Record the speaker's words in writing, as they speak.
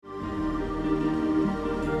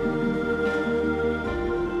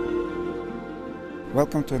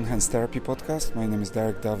Welcome to Enhanced Therapy Podcast. My name is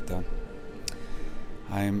Rick Doblin.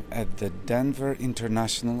 I'm at the Denver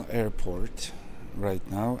International Airport right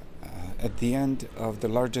now at the end of the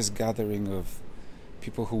largest gathering of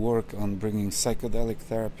people who work on bringing psychedelic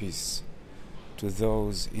therapies to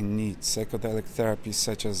those in need. Psychedelic therapies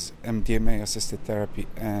such as MDMA-Assisted Therapy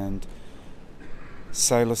and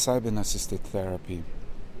psilocybin-assisted therapy.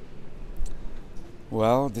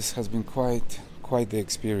 Well, this has been quite the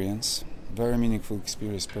experience. Very meaningful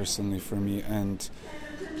experience personally for me, and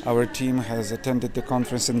our team has attended the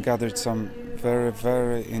conference and gathered some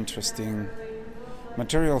very interesting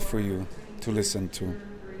material for you to listen to.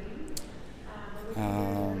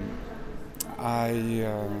 I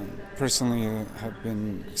personally have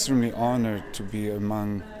been extremely honored to be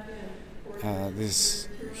among this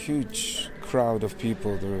huge crowd of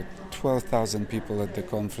people. There were 12,000 people at the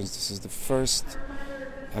conference. This is the first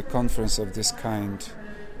conference of this kind.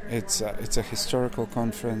 It's a historical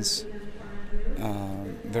conference.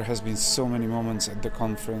 There has been so many moments at the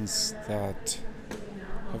conference that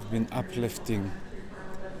have been uplifting.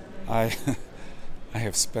 I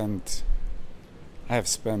have spent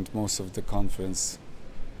most of the conference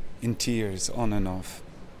in tears, on and off.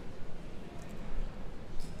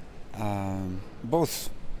 Both,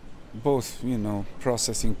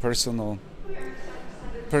 processing personal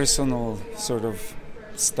sort of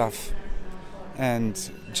stuff.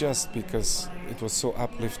 And just because it was so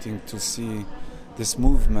uplifting to see this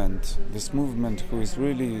movement who is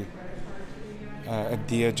really at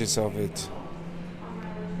the edges of it,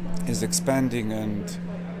 is expanding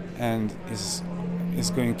and is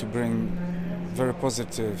going to bring very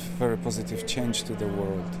positive change to the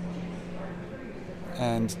world.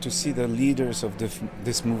 And to see the leaders of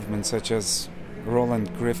this movement, such as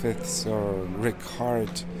Roland Griffiths or Rick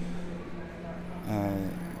Hart,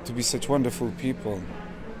 to be such wonderful people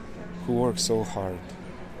who work so hard,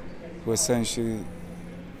 who essentially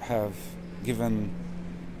have given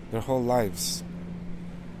their whole lives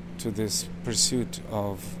to this pursuit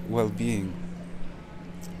of well-being.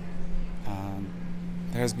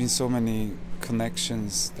 There has been so many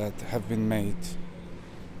connections that have been made.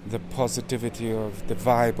 The positivity of the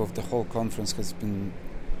vibe of the whole conference has been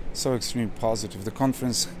so extremely positive. The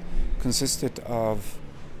conference consisted of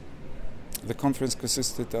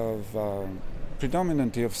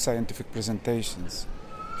predominantly of scientific presentations,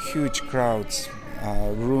 huge crowds,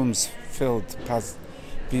 rooms filled past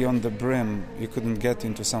beyond the brim. You couldn't get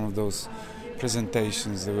into some of those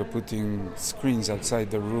presentations. They were putting screens outside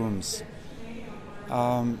the rooms.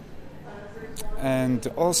 And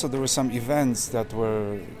also there were some events that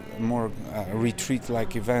were more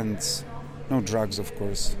retreat-like events, no drugs of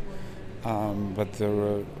course, but there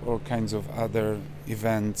were all kinds of other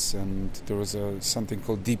events, and there was something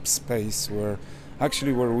called Deep Space where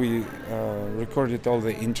we recorded all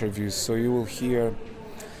the interviews. So you will hear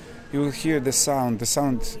the sound. The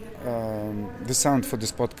sound for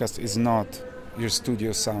this podcast is not your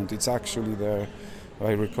studio sound. It's actually there.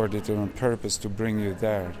 I recorded it on purpose to bring you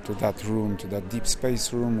there, to that room, to that Deep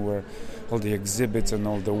Space room where all the exhibits and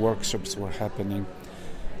all the workshops were happening.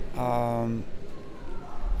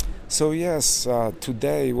 So yes,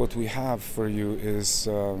 today what we have for you is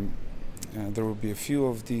there will be a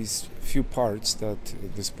few parts that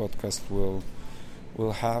this podcast will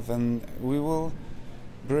have, and we will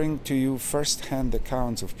bring to you first-hand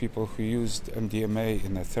accounts of people who used MDMA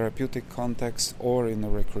in a therapeutic context or in a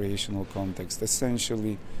recreational context.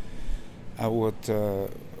 Essentially, what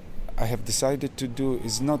I have decided to do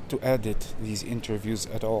is not to edit these interviews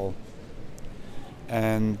at all,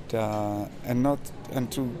 and to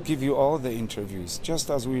give you all the interviews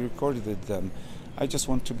just as we recorded them. I just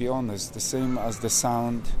want to be honest, the same as the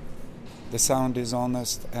sound is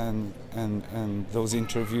honest, and those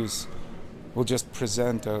interviews will just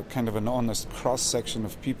present a kind of an honest cross-section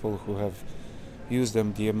of people who have used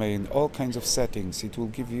MDMA in all kinds of settings. It will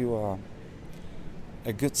give you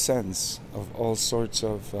a good sense of all sorts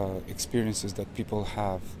of experiences that people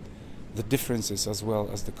have, the differences as well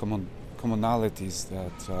as the commonalities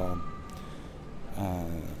that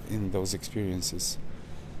in those experiences.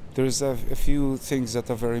 There's a few things that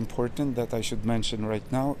are very important that I should mention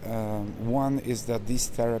right now. One is that these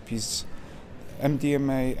therapies,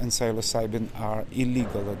 MDMA and psilocybin, are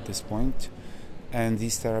illegal at this point, and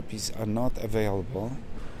these therapies are not available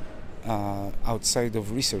outside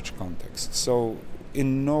of research context. So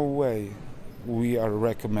in no way we are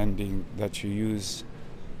recommending that you use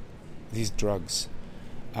these drugs.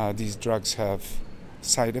 These drugs have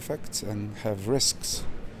side effects and have risks,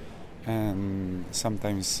 and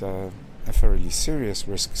sometimes a fairly serious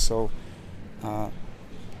risk. So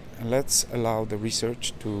let's allow the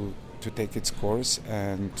research to to take its course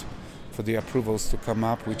and for the approvals to come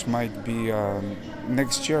up, which might be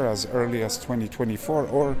next year as early as 2024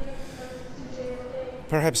 or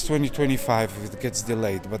perhaps 2025 if it gets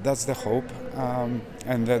delayed, but that's the hope.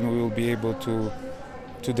 And then we will be able to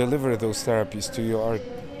deliver those therapies to you.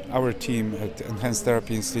 Our team at Enhanced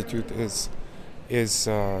Therapy Institute is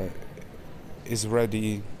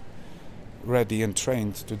ready and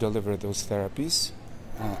trained to deliver those therapies,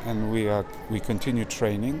 and we continue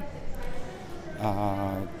training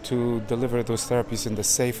to deliver those therapies in the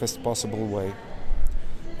safest possible way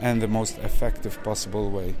and the most effective possible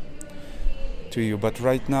way to you. But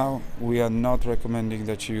right now we are not recommending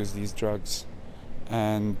that you use these drugs,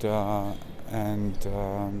 and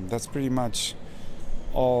that's pretty much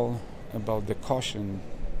all about the cautionary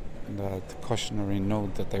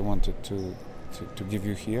note that I wanted to give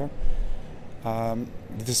you here.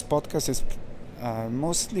 This podcast is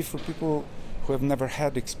mostly for people who have never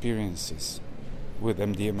had experiences with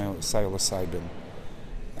MDMA or psilocybin,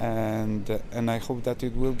 and I hope that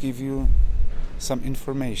it will give you some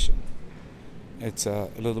information. It's a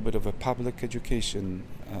little bit of a public education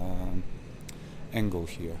angle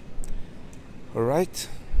here. All right,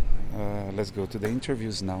 let's go to the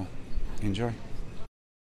interviews now. Enjoy.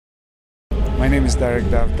 My name is Rick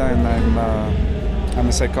Doblin, and I'm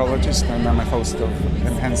a psychologist, and I'm a host of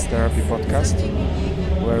Enhanced Therapy podcast,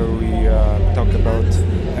 where we talk about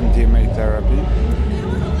MDMA therapy.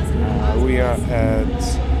 We are at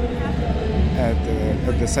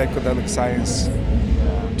the Psychedelic Science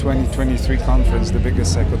 2023 conference, the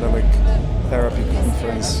biggest psychedelic therapy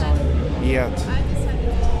conference yet.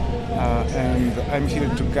 And I'm here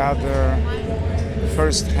to gather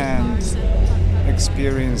first-hand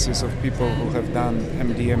experiences of people who have done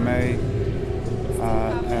MDMA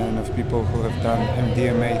and of people who have done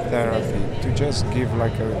MDMA therapy, to just give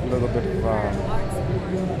like a little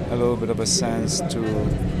bit of a sense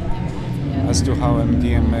as to how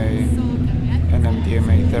MDMA and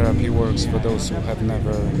MDMA therapy works for those who have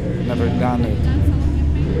never done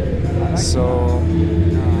it. So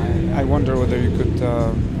I wonder whether you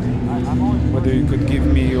could give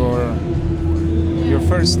me your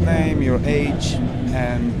first name, your age,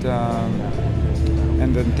 and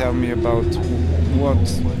then tell me about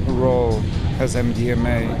what role has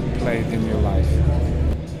MDMA played in your life.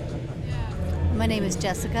 My name is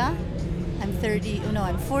Jessica. I'm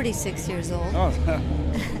 46 years old. Oh.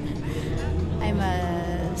 I'm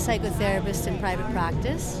a psychotherapist in private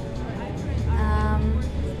practice.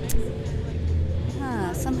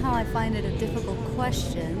 Somehow I find it a difficult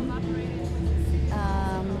question.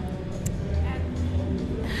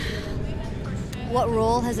 What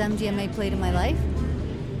role has MDMA played in my life?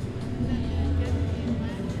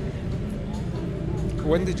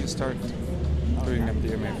 When did you start doing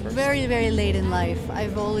MDMA first? Very, very late in life.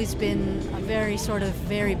 I've always been a very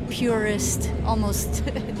purist, almost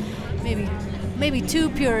maybe too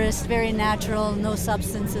purist, very natural, no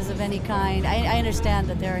substances of any kind. I understand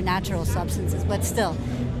that there are natural substances, but still,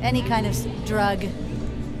 any kind of drug,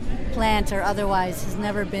 plant or otherwise, has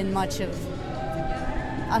never been much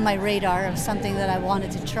on my radar of something that I wanted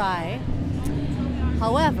to try.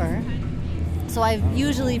 However, so I've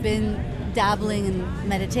usually been dabbling in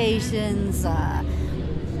meditations,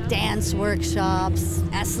 dance workshops,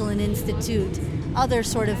 Esalen Institute, other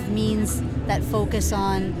sort of means that focus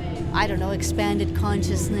on, expanded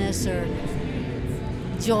consciousness or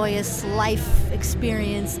joyous life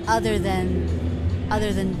experience other than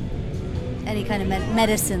any kind of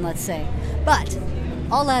medicine, let's say. But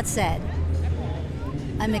all that said,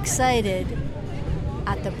 I'm excited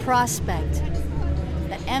at the prospect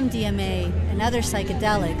that MDMA and other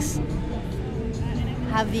psychedelics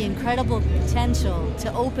have the incredible potential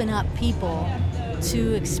to open up people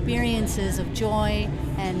to experiences of joy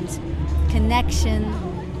and connection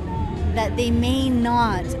that they may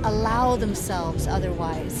not allow themselves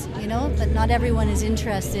otherwise. That not everyone is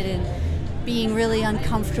interested in being really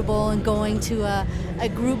uncomfortable and going to a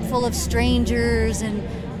group full of strangers and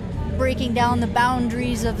breaking down the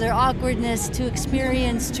boundaries of their awkwardness to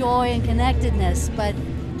experience joy and connectedness. But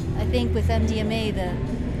I think with MDMA,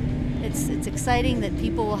 it's exciting that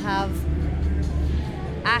people will have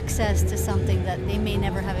access to something that they may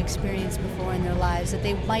never have experienced before in their lives, that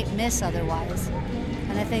they might miss otherwise.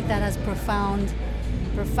 And I think that has profound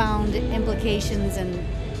implications, and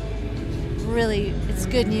really, it's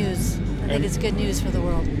good news. I think it's good news for the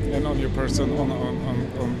world. And on your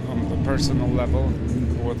on the personal level,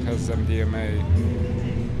 what has MDMA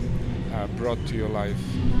brought to your life?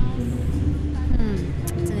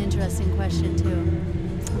 It's an interesting question too.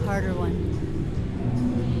 A harder one.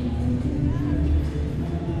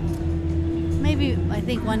 maybe I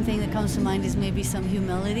think one thing that comes to mind is maybe some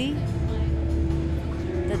humility.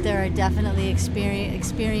 That there are definitely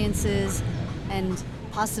experiences and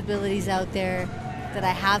possibilities out there that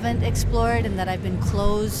I haven't explored and that I've been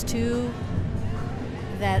closed to,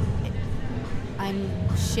 that I'm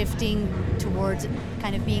shifting towards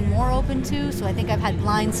kind of being more open to. So I think I've had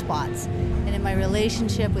blind spots. And in my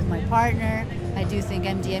relationship with my partner, I do think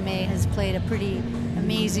MDMA has played a pretty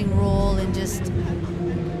amazing role in just,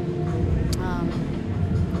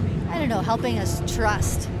 helping us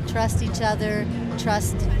trust each other,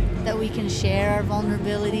 trust that we can share our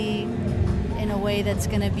vulnerability in a way that's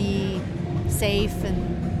going to be safe and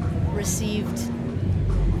received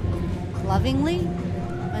lovingly,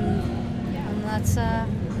 and that's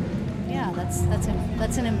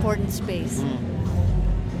an important space.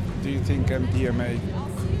 Do you think MDMA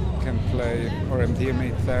can play, or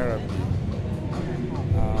MDMA therapy?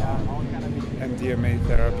 MDMA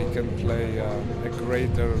therapy can play a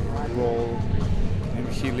greater role in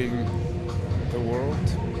healing the world?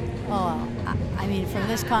 Oh, I mean, from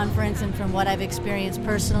this conference and from what I've experienced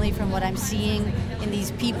personally, from what I'm seeing in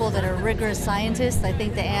these people that are rigorous scientists, I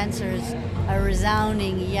think the answer is a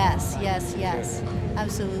resounding yes.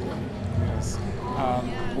 Absolutely. Yes.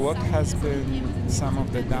 What has been some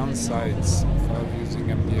of the downsides of using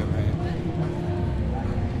MDMA?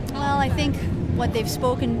 Well, I think what they've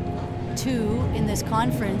spoken to in this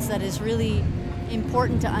conference that is really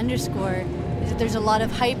important to underscore is that there's a lot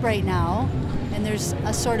of hype right now, and there's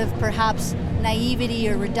a sort of perhaps naivety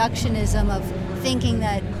or reductionism of thinking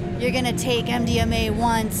that you're going to take MDMA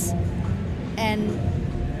once and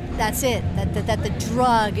that's it, that the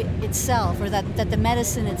drug itself or that the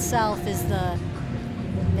medicine itself is the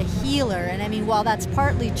healer. And I mean, while that's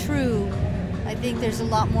partly true, I think there's a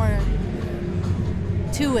lot more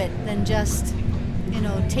to it than just,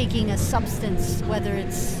 taking a substance, whether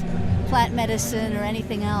it's plant medicine or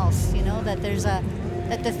anything else, that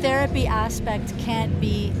the therapy aspect can't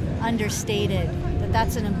be understated,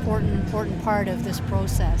 that's an important part of this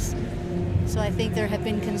process. So I think there have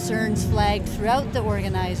been concerns flagged throughout the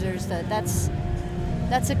organizers that's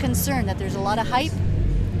a concern, that there's a lot of hype,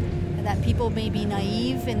 and that people may be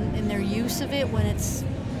naive in their use of it when it's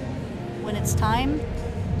time,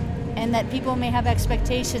 and that people may have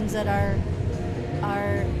expectations that are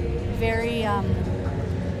very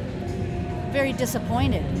very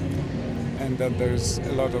disappointed. And that there's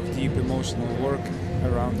a lot of deep emotional work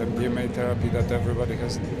around MDMA therapy that everybody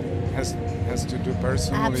has to do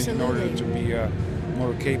personally. Absolutely. In order to be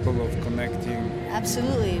more capable of connecting.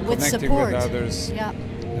 Absolutely, with connecting support. with others. Yeah.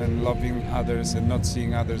 And loving others and not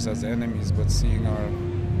seeing others as enemies, but seeing our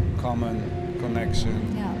common connection,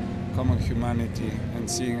 common humanity, and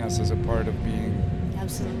seeing us as a part of being.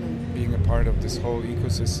 Absolutely. Being a part of this whole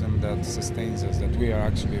ecosystem that sustains us, that we are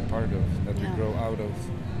actually a part of, that we grow out of.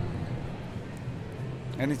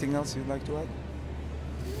 Anything else you'd like to add?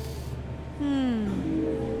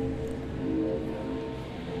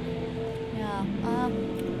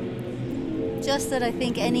 Just that I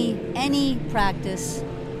think any practice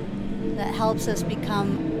that helps us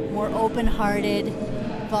become more open-hearted,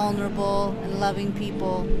 vulnerable, and loving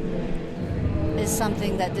people is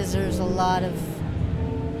something that deserves a lot of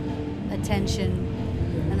attention.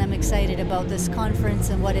 And I'm excited about this conference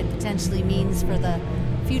and what it potentially means for the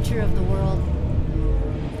future of the world.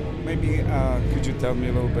 Maybe could you tell me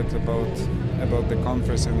a little bit about the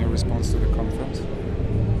conference and your response to the conference?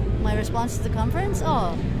 My response to the conference?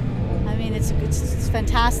 Oh, I mean, it's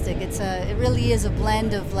fantastic. It really is a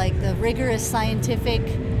blend of like the rigorous scientific,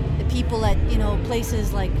 the people at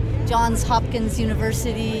places like Johns Hopkins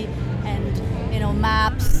University and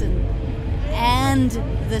MAPS and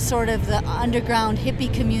the sort of the underground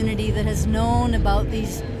hippie community that has known about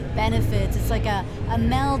these benefits. It's like a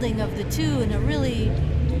melding of the two in a really,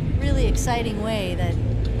 really exciting way that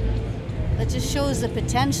just shows the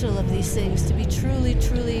potential of these things to be truly,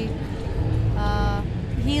 truly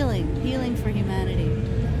healing for humanity.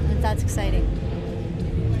 And that's exciting.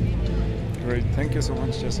 Great. Thank you so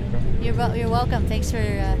much, Jessica. You're welcome. Thanks for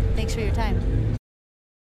your time.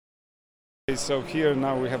 Okay, so here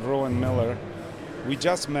now we have Rowan Miller. We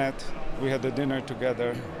just met. We had a dinner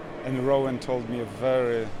together, and Rowan told me a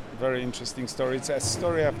very, very interesting story. It's a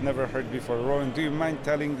story I've never heard before. Rowan, do you mind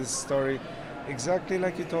telling this story exactly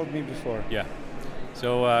like you told me before? Yeah.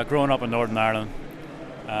 So growing up in Northern Ireland,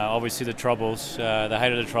 obviously the Troubles, the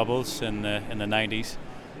height of the Troubles in the 90s,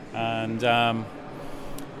 and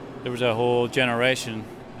there was a whole generation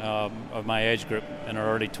of my age group in our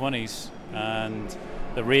early 20s, and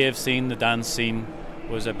the rave scene, the dance scene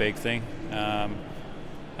was a big thing.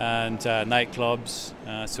 and nightclubs.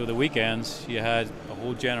 So the weekends, you had a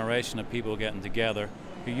whole generation of people getting together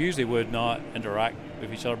who usually would not interact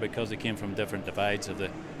with each other because they came from different divides of the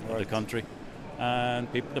country. And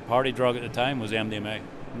the party drug at the time was MDMA,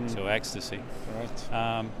 so ecstasy.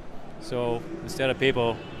 Right. So instead of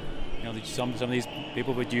people, some of these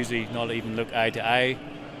people would usually not even look eye to eye,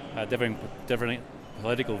 different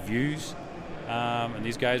political views, and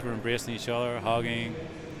these guys were embracing each other, hugging,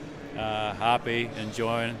 happy,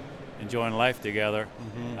 enjoying life together.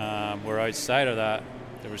 Where outside of that,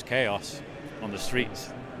 there was chaos on the streets.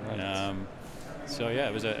 Right. So yeah,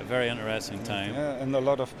 it was a very interesting time. Yeah, and a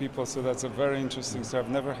lot of people. So that's a very interesting story. I've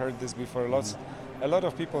never heard this before. A lot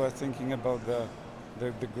of people are thinking about the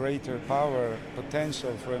greater power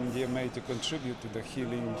potential for MDMA to contribute to the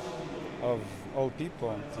healing of all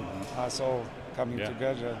people, to us all coming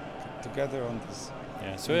together on this.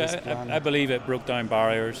 Yeah, so I believe it broke down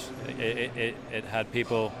barriers. It had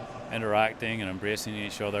people interacting and embracing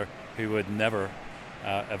each other who would never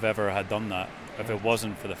have ever had done that if it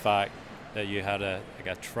wasn't for the fact that you had a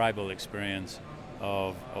tribal experience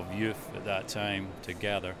of youth at that time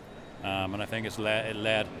together. And I think it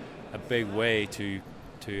led a big way to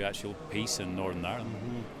actual peace in Northern Ireland.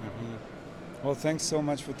 Well, thanks so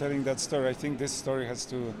much for telling that story. I think this story has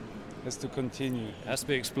to continue. It has to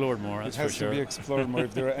be explored more, that's for sure. It has to be explored more.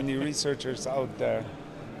 If there are any researchers out there,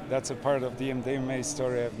 that's a part of the MDMA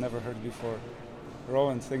story I've never heard before.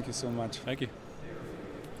 Rowan, thank you so much. Thank you.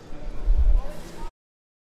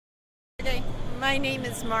 My name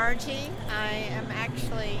is Margie. I am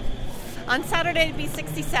actually on Saturday to be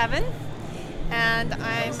 67, and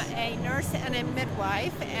I'm a nurse and a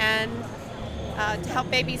midwife, and to help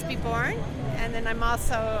babies be born, and then I'm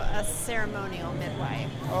also a ceremonial midwife.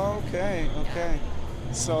 Okay.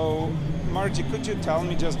 So, Margie, could you tell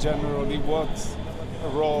me just generally what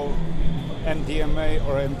role MDMA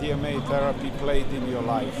or MDMA therapy played in your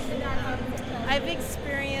life? I've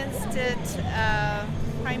experienced it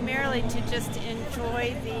primarily to just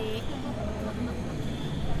enjoy the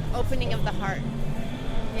opening of the heart.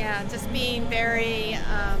 Yeah, just being very,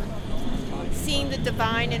 seeing the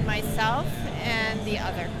divine in myself and the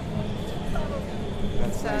other.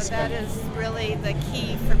 That's nice. That is really the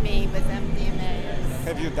key for me with MDMA.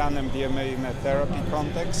 Have you done MDMA in a therapy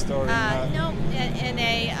context or no, in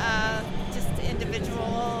a just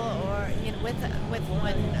individual or with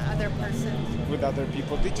one other person. With other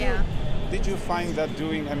people. Did you find that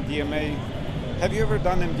doing MDMA? Have you ever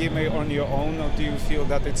done MDMA on your own, or do you feel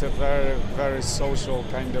that it's a very, very social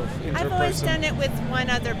kind of interperson? I've always done it with one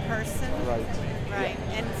other person. Right.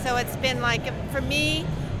 Yeah. And so it's been like, for me,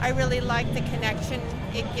 I really like the connection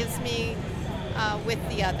it gives me with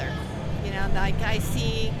the other. Like I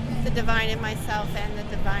see the divine in myself and the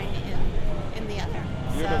divine in the other.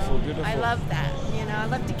 Beautiful. I love that. I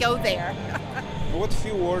love to go there. What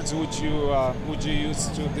few words would you use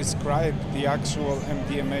to describe the actual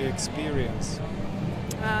MDMA experience?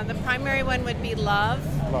 The primary one would be love.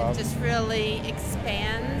 Love. It just really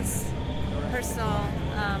expands personal,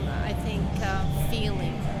 I think,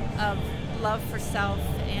 feeling of love for self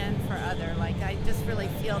and for other. Like I just really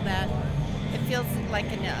feel that it feels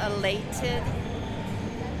like an elated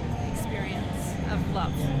experience of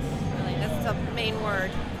love. Really, that's the main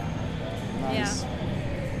word. Nice. Yeah.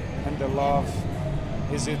 And the love,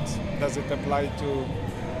 does it apply to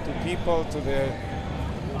people,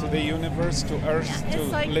 to the universe, to Earth, to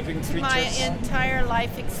like living to creatures? My entire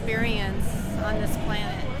life experience on this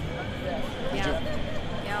planet.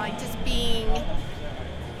 Like just being.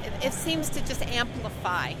 It seems to just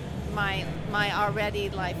amplify my already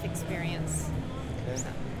life experience. Okay. So,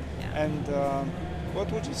 And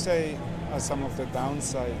what would you say are some of the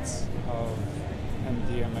downsides of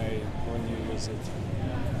MDMA when you use it?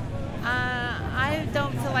 I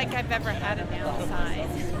don't feel like I've ever had a downside.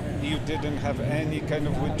 You didn't have any kind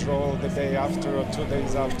of withdrawal the day after or 2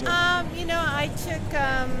 days after? I took,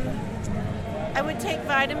 I would take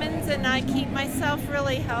vitamins and I keep myself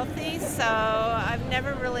really healthy, so I've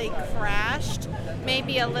never really crashed.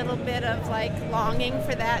 Maybe a little bit of like longing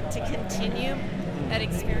for that to continue, that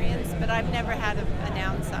experience, but I've never had a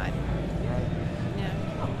downside. Right.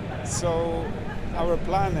 Yeah. So our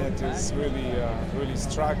planet is really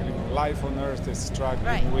struggling. Life on Earth is struggling.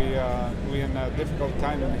 Right. We're in a difficult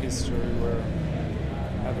time in history where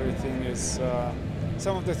everything is.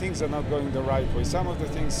 Some of the things are not going the right way. Some of the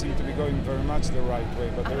things seem to be going very much the right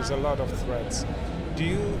way, but there's a lot of threats. Do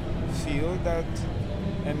you feel that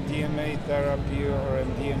MDMA therapy or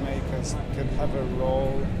MDMA can have a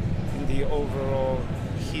role in the overall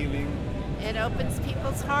healing? It opens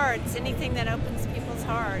people's hearts. Anything that opens people's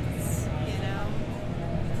hearts,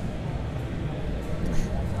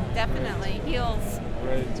 definitely heals.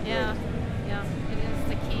 Great. Yeah, yeah, it is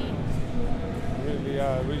the key. Really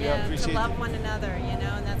Yeah, appreciate to love one another, you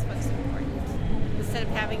know, and that's what's important. Instead of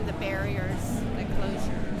having the barriers, the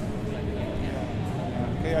closure.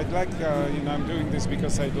 Yeah. Okay, I'd like, I'm doing this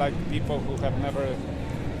because I'd like people who have never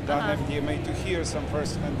done MDMA to hear some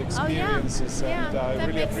first-hand experiences, and I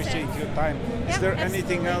really appreciate your time. Is there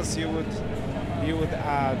anything else you would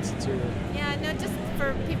add to? Yeah, no, just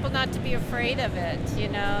for people not to be afraid of it, you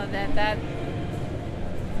know, that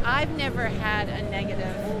I've never had a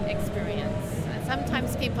negative experience. And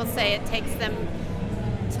sometimes people say it takes them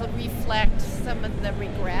to reflect some of the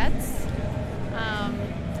regrets,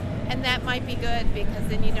 and that might be good because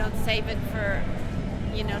then you don't save it for,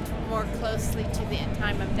 you know, more closely to the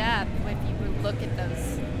time of death if you look at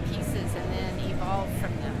those pieces and then evolve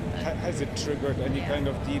from them. But has it triggered any kind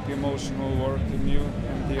of deep emotional work in you,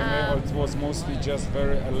 MDMA, or it was mostly just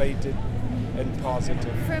very elated and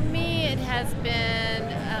positive? For me, it has been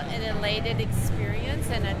an elated experience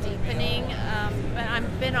and a deepening, but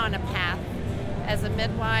I've been on a path as a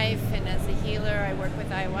midwife and as a healer. I work with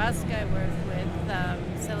ayahuasca, I work with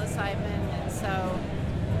psilocybin, and so,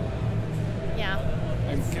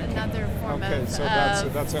 it's another form of so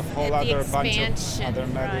that's a whole other bunch of other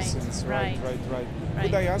medicines. Right.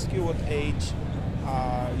 Could I ask you what age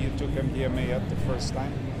you took MDMA at the first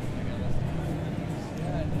time?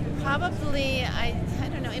 Probably, I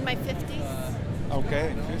don't know, in my 50s.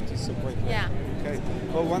 Okay, 50s, so quite late. Yeah. Okay.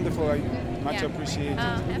 Well, wonderful. I much appreciate it.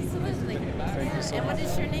 Absolutely. Thank you so much. And what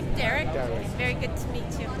is your name? Derek? Derek. Very good to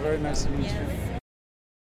meet you. Very nice to meet you.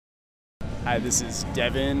 Hi, this is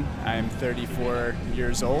Devin. I'm 34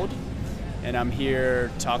 years old, and I'm here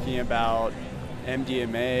talking about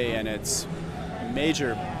MDMA and its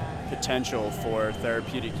major potential for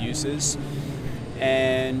therapeutic uses.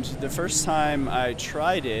 And the first time I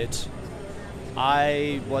tried it,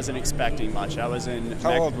 I wasn't expecting much. I was in...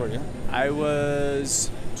 How old were you? I was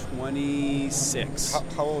 26.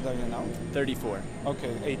 How old are you now? 34.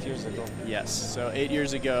 Okay, 8 years ago. Yes. So 8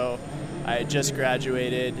 years ago, I had just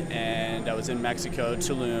graduated, and I was in Mexico,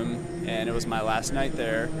 Tulum, and it was my last night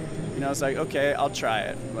there. And I was like, okay, I'll try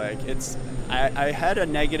it. Like, I had a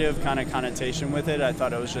negative kind of connotation with it. I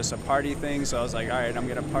thought it was just a party thing. So I was like, all right, I'm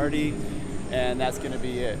going to party, and that's going to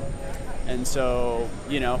be it. And so,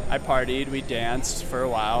 I partied, we danced for a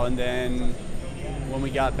while, and then when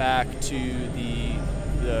we got back to the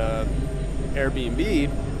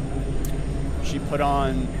Airbnb, she put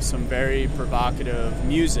on some very provocative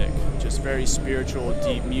music, just very spiritual,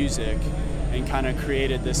 deep music, and kind of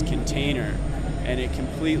created this container, and it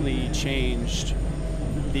completely changed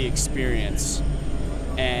the experience.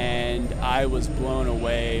 And I was blown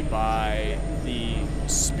away by the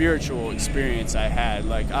spiritual experience I had.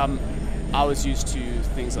 Like, I was used to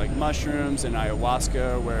things like mushrooms and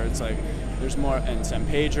ayahuasca, where it's like there's more, and San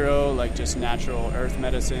Pedro, like just natural earth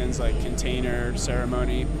medicines, like container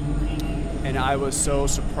ceremony. And I was so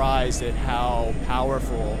surprised at how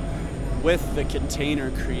powerful, with the container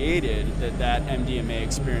created, that MDMA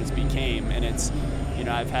experience became. And it's,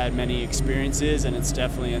 I've had many experiences, and it's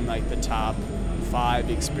definitely in like the top 5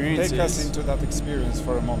 experiences. Take us into that experience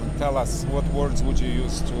for a moment. Tell us, what words would you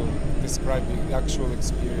use to describe the actual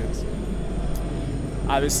experience?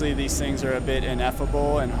 Obviously, these things are a bit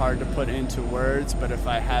ineffable and hard to put into words, but if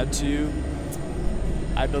I had to,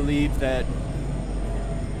 I believe that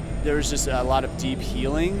there was just a lot of deep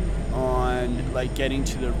healing on like getting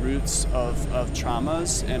to the roots of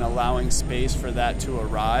traumas and allowing space for that to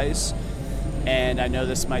arise. And I know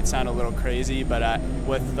this might sound a little crazy, but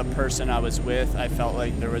with the person I was with, I felt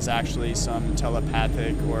like there was actually some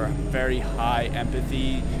telepathic or very high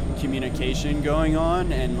empathy communication going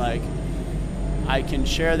on. And like, I can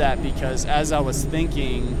share that because as I was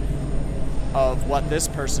thinking of what this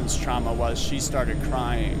person's trauma was, she started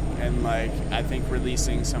crying and like, I think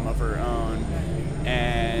releasing some of her own.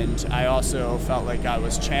 And I also felt like I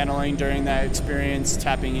was channeling during that experience,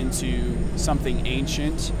 tapping into something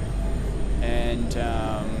ancient, and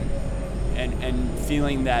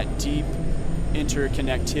feeling that deep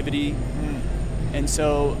interconnectivity. And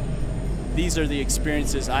so these are the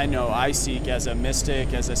experiences I know I seek as a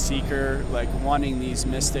mystic, as a seeker, like wanting these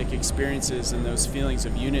mystic experiences and those feelings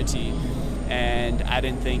of unity. And I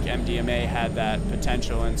didn't think MDMA had that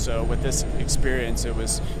potential. And so with this experience, it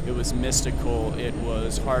was mystical, it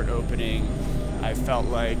was heart-opening. I felt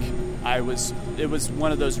like it was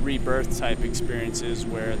one of those rebirth type experiences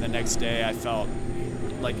where the next day I felt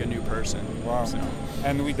like a new person. Wow. So.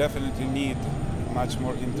 And we definitely need much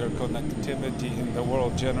more interconnectivity in the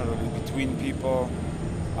world generally between people.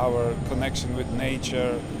 Our connection with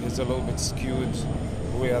nature is a little bit skewed.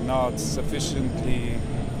 We are not sufficiently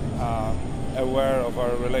aware of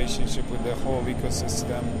our relationship with the whole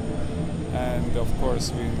ecosystem, and of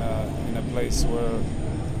course we're in a place where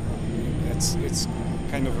it's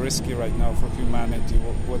kind of risky right now for humanity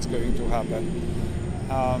what's going to happen.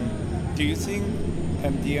 Do you think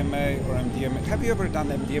MDMA, have you ever done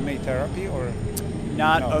MDMA therapy or?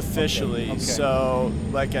 Not No. officially. Okay. So,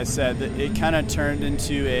 like I said, it kind of turned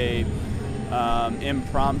into a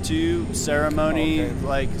impromptu ceremony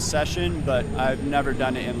like session, but I've never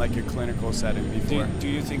done it in like a clinical setting before. Do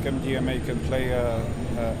you think MDMA can play a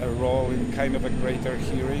role in kind of a greater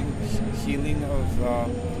healing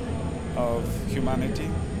of humanity?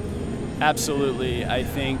 Absolutely. I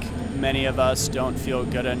think many of us don't feel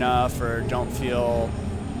good enough or don't feel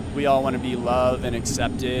we all want to be loved and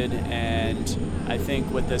accepted, and I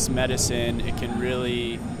think with this medicine it can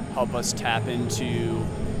really help us tap into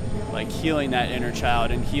like healing that inner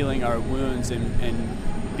child and healing our wounds and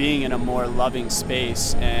being in a more loving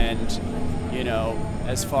space. And you know,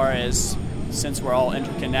 as far as, since we're all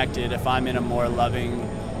interconnected, if I'm in a more loving,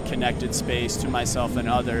 connected space to myself and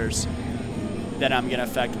others, then I'm going to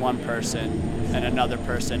affect one person and another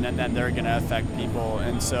person, and then they're going to affect people.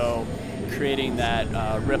 And so creating that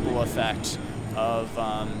ripple effect of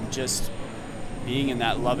just being in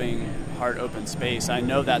that loving, heart-open space. I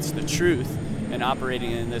know that's the truth, and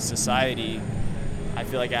operating in this society, I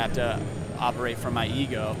feel like I have to operate from my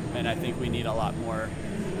ego, and I think we need a lot more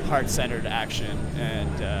heart-centered action and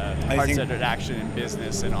heart-centered action in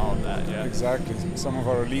business and all of that. Yeah, exactly. Some of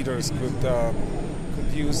our leaders could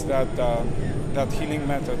use that healing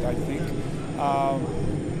method, I think.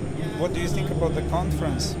 What do you think about the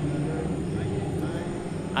conference?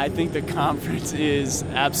 I think the conference is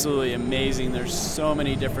absolutely amazing. There's so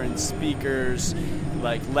many different speakers,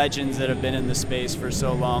 like legends that have been in the space for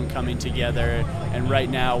so long coming together. And right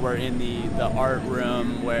now we're in the art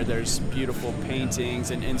room where there's beautiful paintings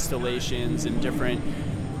and installations and different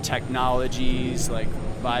technologies like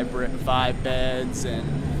vibe beds.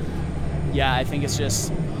 And yeah, I think it's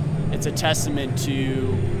a testament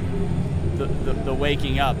to the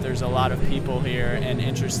waking up. There's a lot of people here and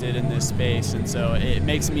interested in this space, and so it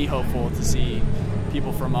makes me hopeful to see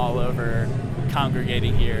people from all over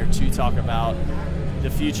congregating here to talk about the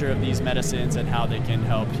future of these medicines and how they can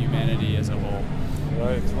help humanity as a whole.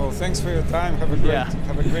 Right. Well, thanks for your time. Have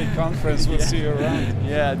a great conference. We'll see you around.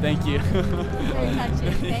 Yeah, thank you. Very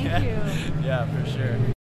touching. Thank you. Yeah, for sure.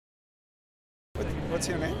 What's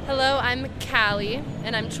your name? Hello, I'm Callie,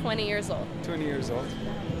 and I'm 20 years old. 20 years old.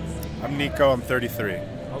 I'm Nico, I'm 33.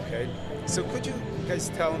 Okay. So could you guys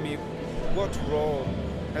tell me what role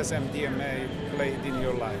has MDMA played in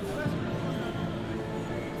your life?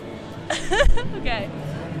 Okay.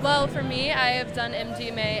 Well, for me, I have done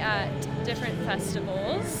MDMA at different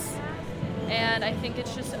festivals, and I think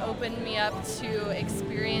it's just opened me up to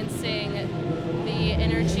experiencing the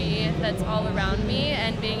energy that's all around me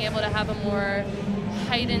and being able to have a more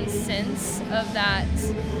heightened sense of that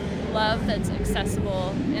love that's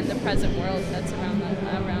accessible in the present world that's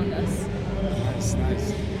around us.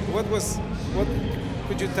 Nice.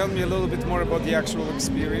 Could you tell me a little bit more about the actual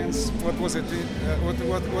experience? What was it?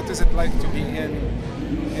 What is it like to be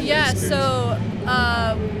in Yeah, so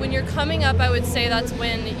when you're coming up, I would say that's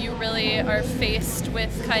when you really are faced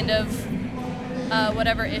with kind of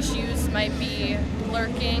whatever issues might be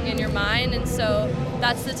lurking in your mind, and so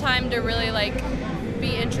that's the time to really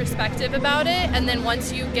be introspective about it. And then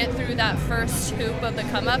once you get through that first hoop of the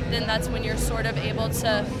come up, then that's when you're sort of able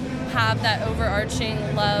to have that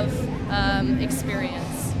overarching love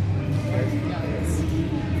experience.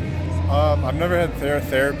 I've never had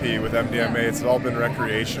therapy with MDMA. It's all been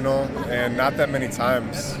recreational and not that many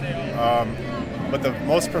times. But the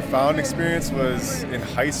most profound experience was in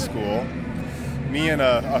high school. Me and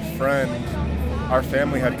a friend, our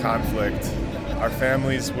family had conflict. Our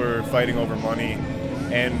families were fighting over money,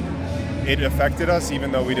 and it affected us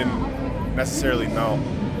even though we didn't necessarily know.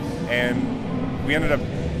 And we ended up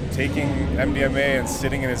taking MDMA and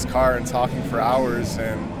sitting in his car and talking for hours,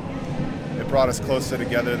 and it brought us closer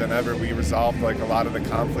together than ever. We resolved a lot of the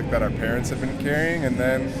conflict that our parents had been carrying, and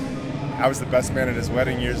then I was the best man at his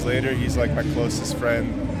wedding years later. He's my closest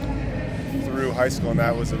friend through high school, and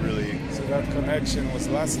that was a really... So that connection was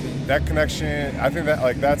lasting. That connection, I think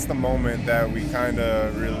that that's the moment that we kind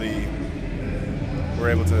of really were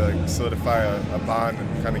able to solidify a bond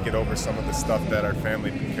and kind of get over some of the stuff that our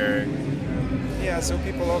family had been carrying. Yeah, so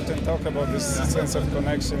people often talk about this sense of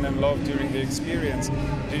connection and love during the experience.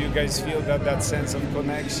 Do you guys feel that sense of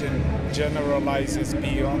connection generalizes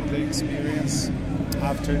beyond the experience,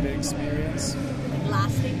 after the experience?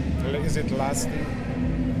 Lasting? Is it lasting?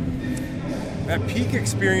 That peak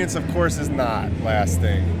experience, of course, is not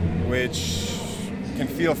lasting. which can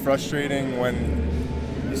feel frustrating when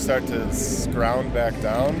you start to ground back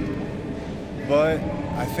down. But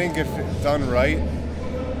I think if done right,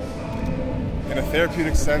 in a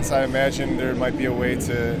therapeutic sense, I imagine there might be a way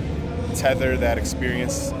to tether that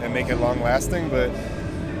experience and make it long-lasting. But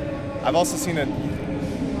I've also seen it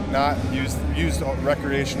not used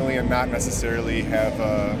recreationally and not necessarily have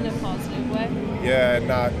in a positive way. Yeah,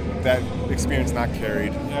 not that experience not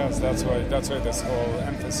carried. Yes, that's why this whole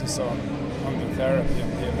emphasis on the therapy,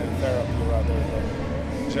 MDMA therapy, rather than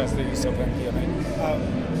just the use of MDMA.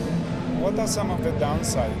 What are some of the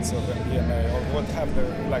downsides of MDMA, or what have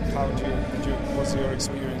was your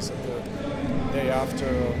experience of the day after,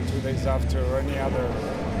 or 2 days after, or any other?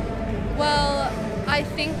 Well, I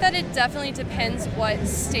think that it definitely depends what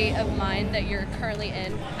state of mind that you're currently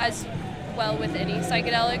in, as well with any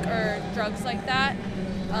psychedelic or drugs like that.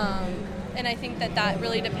 And I think that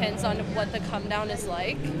really depends on what the come down is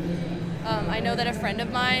like. I know that a friend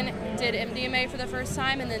of mine did MDMA for the first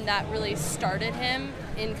time, and then that really started him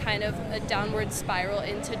in kind of a downward spiral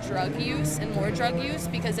into drug use and more drug use,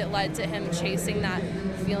 because it led to him chasing that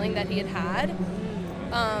feeling that he had.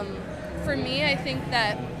 For me, I think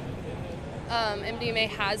that MDMA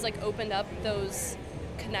has opened up those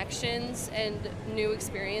connections and new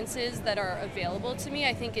experiences that are available to me.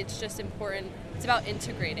 I think it's just important. It's about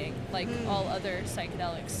integrating all other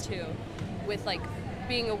psychedelics too, with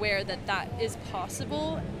being aware that is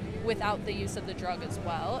possible without the use of the drug as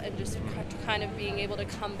well, and just kind of being able to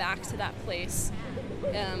come back to that place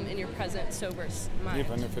in your present sober mind.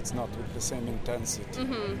 Even if it's not with the same intensity.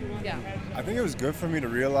 Mm-hmm. Yeah. I think it was good for me to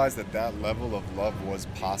realize that level of love was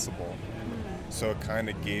possible. So it kind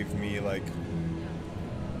of gave me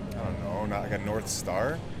not a North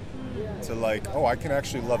Star to I can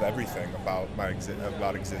actually love everything about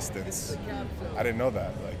about existence. I didn't know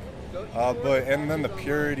that. And then the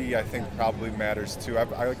purity, I think, probably matters too.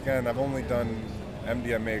 I've only done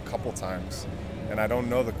MDMA a couple times, and I don't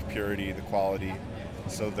know the purity, the quality,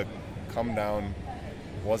 so the come down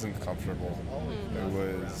wasn't comfortable. It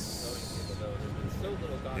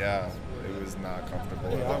was not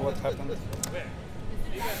comfortable. Yeah, what happened?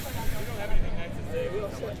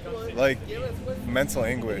 Mental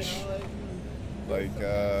anguish,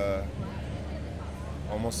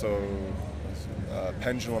 almost a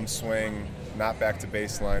pendulum swing, not back to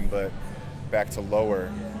baseline, but back to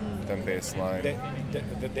lower than baseline.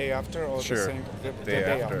 The day after, or sure. The same? The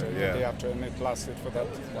day after, yeah. The day after, and it lasted for that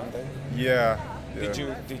one day? Yeah. Did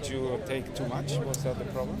you take too much? Was that the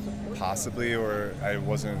problem? Possibly, or I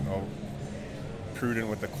wasn't prudent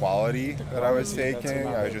with the quality that I was taking.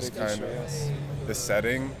 I was just kind of the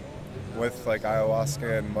setting. With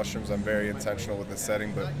ayahuasca and mushrooms, I'm very intentional with the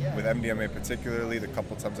setting, but with MDMA particularly, the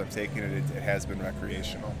couple times I've taken it, it has been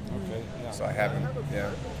recreational. Okay. Yeah. So I haven't.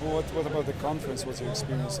 Yeah. What about the conference? What's your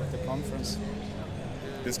experience of the conference?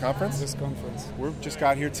 This conference? This conference. We just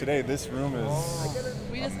got here today. This room is.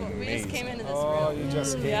 We just came into this room. Oh, you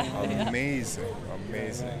just came. Yeah. Amazing.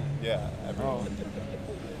 Yeah.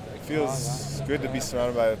 It feels good to be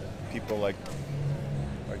surrounded by people like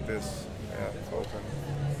this. Yeah, it's open.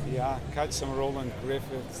 Yeah, catch some Roland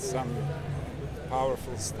Griffith, some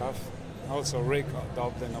powerful stuff. Also Rick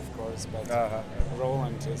Doblin, of course, but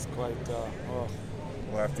Roland is quite...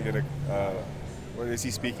 We'll have to get is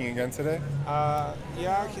he speaking again today?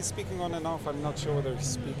 Yeah, he's speaking on and off. I'm not sure whether he's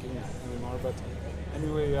speaking anymore, but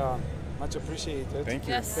anyway, much appreciated. Thank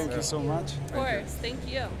you. Yes. Thank you so much. Of course, thank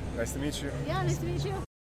you. Nice to meet you. Yeah, nice to meet you.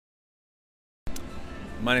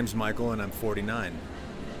 My name's Michael, and I'm 49.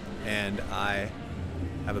 And I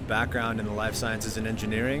have a background in the life sciences and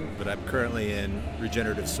engineering, but I'm currently in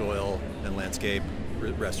regenerative soil and landscape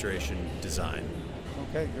restoration design.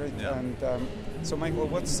 Okay, great. Yeah. And so, Michael,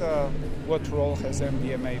 what role has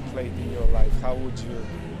MDMA played in your life? How would you?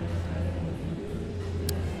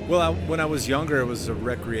 Well, when I was younger, it was a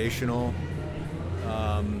recreational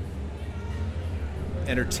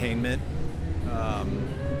entertainment.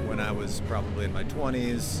 When I was probably in my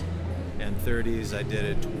 20s and 30s, I did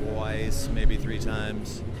it twice, maybe 3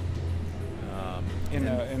 times. In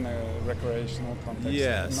a recreational context?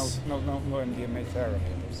 Yes. No MDMA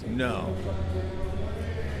therapy. No.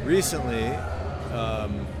 Recently,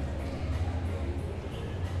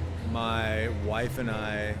 my wife and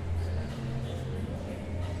I,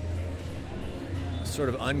 sort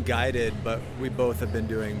of unguided, but we both have been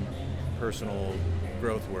doing personal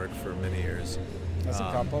growth work for many years. As a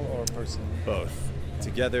couple or personally? Both,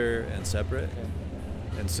 together and separate. Okay.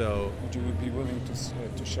 And so, would you be willing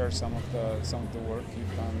to share some of the work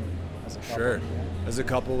you've done as a couple? sure. Yeah. As a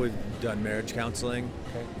couple, we've done marriage counseling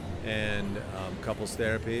Okay. and couples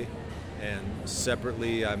therapy, And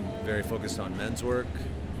separately, I'm very focused on men's work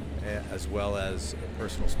as well as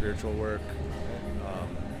personal spiritual work,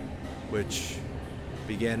 which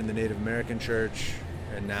began in the Native American church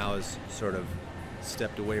and now has sort of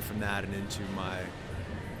stepped away from that and into my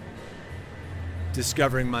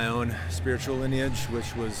discovering my own spiritual lineage,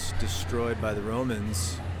 which was destroyed by the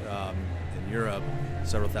Romans in Europe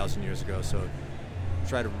several thousand years ago. So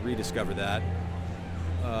try to rediscover that.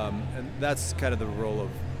 And that's kind of the role of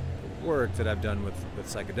work that I've done with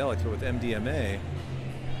psychedelics. But with MDMA,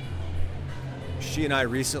 she and I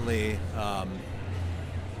recently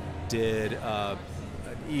did an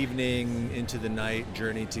evening into the night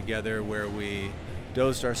journey together where we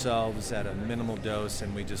dosed ourselves at a minimal dose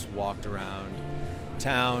and we just walked around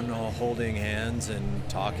town all holding hands and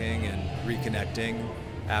talking and reconnecting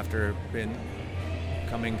after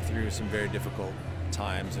coming through some very difficult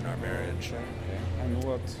times in our marriage. Okay. And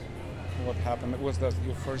what happened? Was that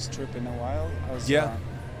your first trip in a while as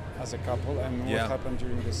a couple? And what happened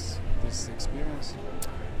during this experience?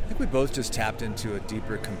 I think we both just tapped into a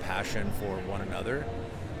deeper compassion for one another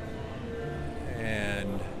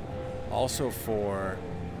and also for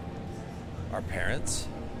our parents.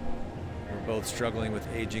 We're both struggling with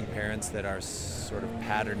aging parents that are sort of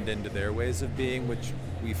patterned into their ways of being, which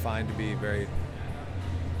we find to be very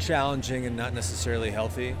challenging and not necessarily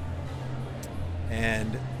healthy.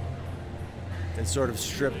 And it sort of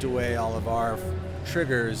stripped away all of our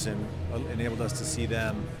triggers and enabled us to see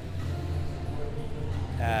them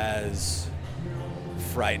as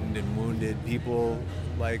frightened and wounded people,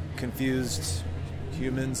 like confused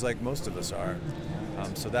humans like most of us are.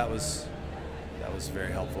 So that was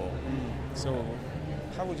very helpful. So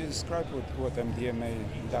how would you describe what MDMA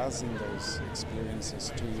does in those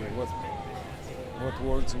experiences to you? What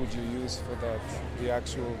words would you use for that, the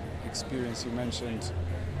actual experience? You mentioned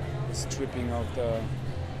the stripping of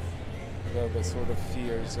the sort of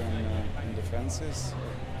fears and defenses.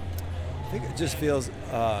 I think it just feels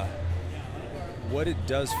what it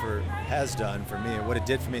has done for me, and what it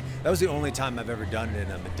did for me. That was the only time I've ever done it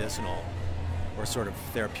in a medicinal or sort of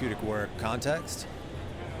therapeutic work context.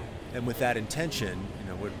 And with that intention,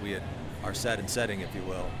 what we had our set and setting, if you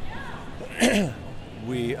will,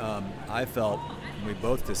 I felt, and we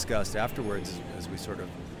both discussed afterwards as we sort of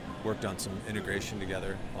worked on some integration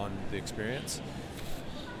together on the experience,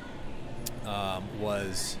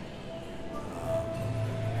 was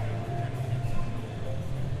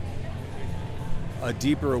a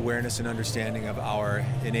deeper awareness and understanding of our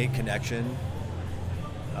innate connection,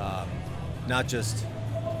 not just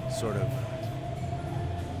sort of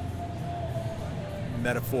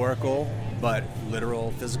metaphorical, but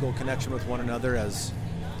literal physical connection with one another as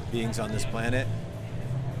beings on this planet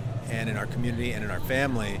and in our community and in our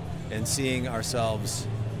family, and seeing ourselves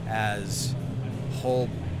as whole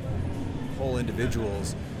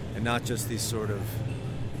individuals and not just these sort of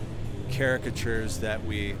caricatures that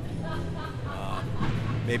we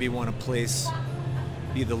maybe want to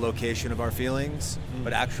be the location of our feelings,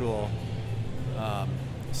 but actual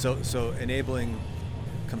so enabling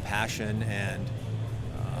compassion and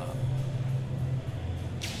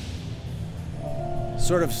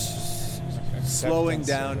sort of slowing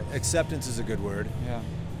down. Acceptance is a good word. Yeah.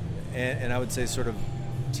 And I would say sort of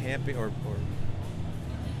tamping or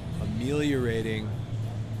ameliorating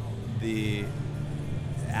the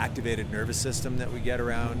activated nervous system that we get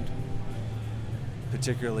around,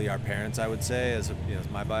 particularly our parents, I would say, as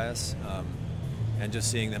my bias, and just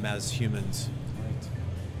seeing them as humans,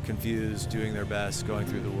 confused, doing their best, going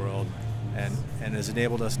through the world, and has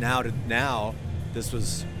enabled us now. This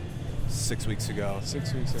was 6 weeks ago.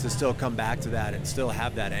 6 weeks ago. To still come back to that and still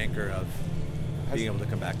have that anchor of being able to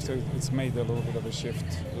come back to. So it's made a little bit of a shift,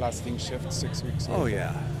 lasting shift 6 weeks ago. Oh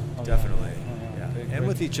yeah, definitely. Yeah. Okay, and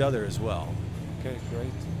with each other as well. Okay,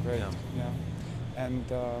 great. Yeah. And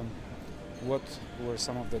what were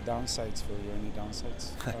some of the downsides for you? Any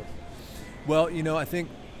downsides? Well, I think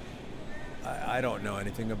I don't know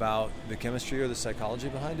anything about the chemistry or the psychology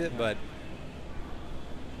behind it, but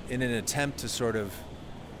in an attempt to sort of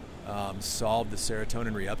solve the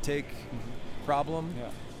serotonin reuptake problem,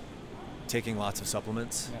 taking lots of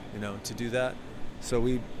supplements, to do that. So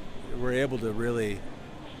we were able to really,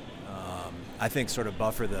 I think, sort of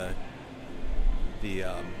buffer the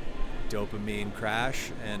dopamine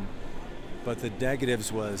crash, but the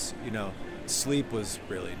negatives was, sleep was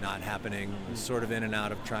really not happening. I was sort of in and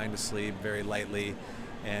out of trying to sleep very lightly,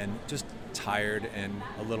 and just tired and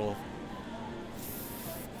a little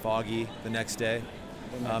foggy the next day.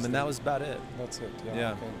 And that was about it. That's it.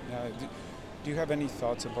 Yeah. Okay. Do you have any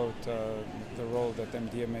thoughts about the role that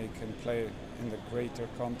MDMA can play in the greater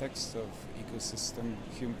context of ecosystem,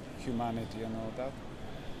 humanity and all that?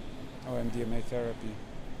 Or MDMA therapy?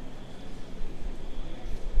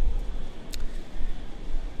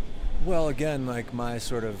 Well, again, like my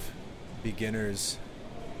sort of beginner's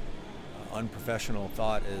unprofessional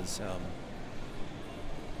thought is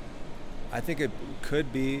I think it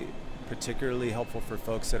could be particularly helpful for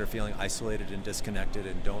folks that are feeling isolated and disconnected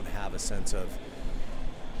and don't have a sense of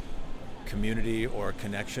community or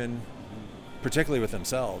connection, particularly with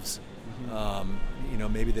themselves.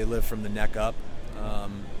 Maybe they live from the neck up,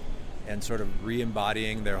 and sort of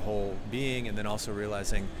re-embodying their whole being, and then also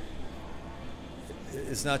realizing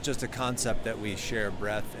it's not just a concept that we share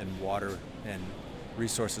breath and water and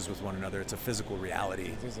resources with one another. It's a physical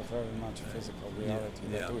reality. It is a very much physical reality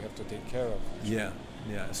that we have to take care of. Yeah.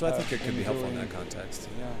 So I think it could be helpful in that context.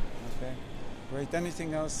 Yeah, okay. Great.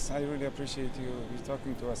 Anything else? I really appreciate you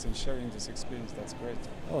talking to us and sharing this experience. That's great.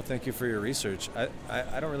 Oh, thank you for your research.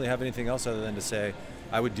 I don't really have anything else other than to say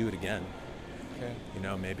I would do it again.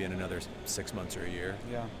 Okay. Maybe in another 6 months or a year.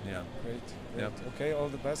 Yeah. Great. Yep. Okay, all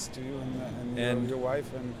the best to you and your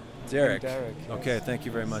wife and Derek. Yes. Okay, thank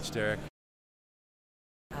you very much, Derek.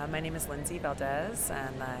 My name is Lindsay Valdez,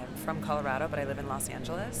 and I'm from Colorado, but I live in Los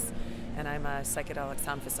Angeles, and I'm a psychedelic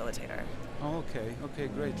sound facilitator. Oh, okay,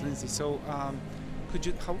 great, Lindsay. So, how old are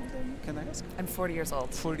you? Can I ask? I'm 40 years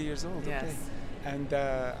old. 40 years old. Yes. Okay. And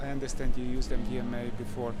I understand you used MDMA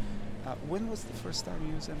before. When was the first time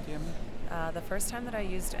you used MDMA? The first time that I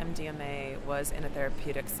used MDMA was in a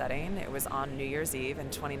therapeutic setting. It was on New Year's Eve in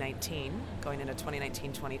 2019, going into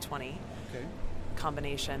 2019-2020. Okay.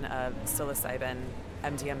 Combination of psilocybin,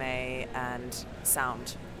 MDMA, and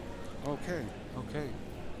sound. Okay,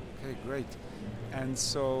 great. And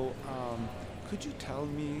so, could you tell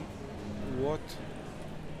me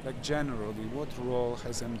generally, what role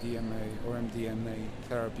has MDMA or MDMA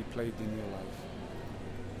therapy played in your life?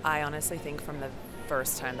 I honestly think from the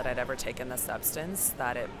first time that I'd ever taken the substance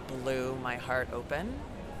that it blew my heart open,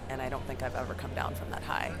 and I don't think I've ever come down from that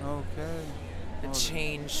high. Okay. It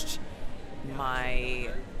changed my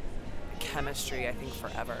chemistry, I think,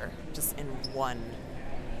 forever, just in one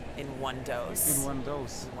dose. In one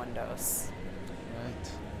dose.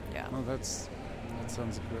 Right. Yeah. Well, that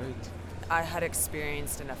sounds great. I had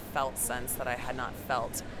experienced in a felt sense that I had not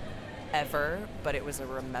felt ever, but it was a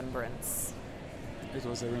remembrance. It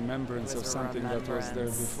was a remembrance of something that was there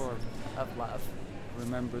before. Of love.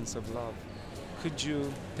 Remembrance of love. Could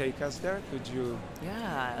you take us there? Could you?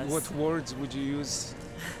 Yeah. What words would you use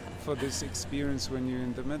for this experience when you're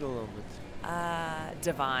in the middle of it?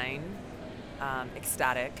 Divine,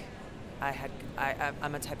 ecstatic.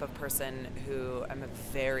 I'm a type of person who I'm a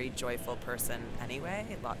very joyful person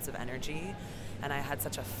anyway, lots of energy, and I had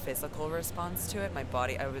such a physical response to it. My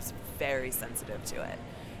body, I was very sensitive to it,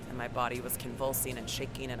 and my body was convulsing and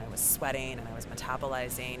shaking, and I was sweating and I was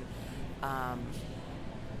metabolizing,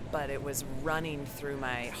 but it was running through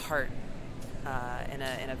my heart in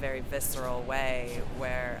a very visceral way,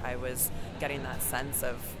 where I was getting that sense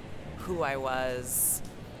of who I was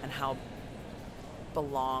and how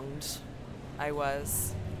belonged I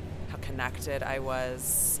was, how connected I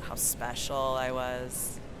was, how special I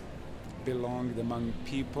was. Belonged among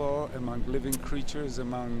people, among living creatures,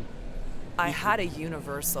 among... I had a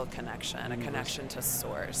universal connection, a connection to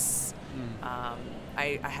source.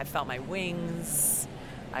 I had felt my wings.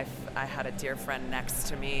 I had a dear friend next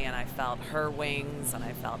to me, and I felt her wings, and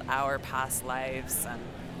I felt our past lives and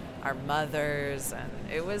our mothers, and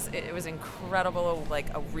it was incredible,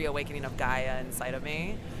 like a reawakening of Gaia inside of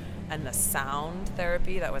me. And the sound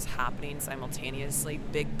therapy that was happening simultaneously,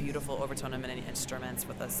 big, beautiful overtone and many instruments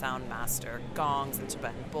with a sound master, gongs and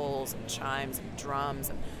Tibetan bowls and chimes and drums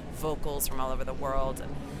and vocals from all over the world.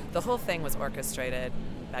 And the whole thing was orchestrated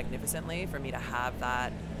magnificently for me to have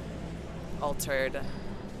that altered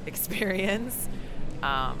experience.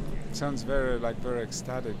 Sounds very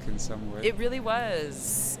ecstatic in some way. It really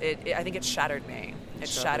was. I think it shattered me. It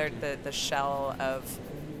shattered the shell of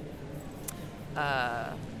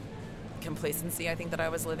complacency, I think, that I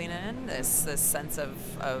was living in. This sense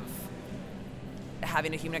of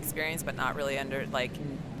having a human experience, but not really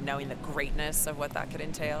knowing the greatness of what that could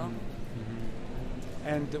entail. Mm-hmm.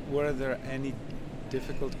 And were there any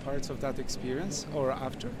difficult parts of that experience or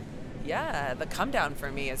after? Yeah, the come down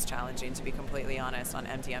for me is challenging, to be completely honest, on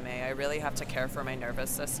MDMA. I really have to care for my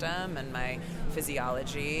nervous system and my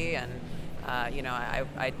physiology, and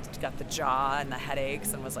I got the jaw and the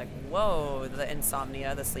headaches and was like, whoa, the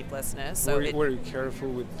insomnia, the sleeplessness. So were you careful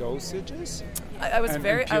with dosages? I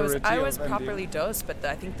was of properly dosed, but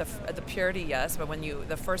I think the purity, yes. But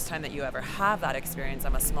the first time that you ever have that experience,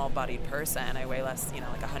 I'm a small-bodied person. I weigh less,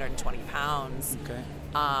 like 120 pounds. Okay.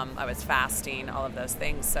 I was fasting, all of those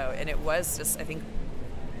things. So, and it was just, I think,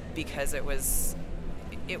 because it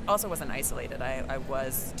also wasn't isolated. I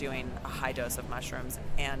was doing a high dose of mushrooms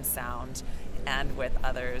and sound and with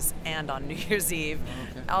others and on New Year's Eve.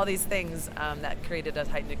 Okay. All these things that created a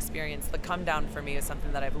heightened experience. The come down for me is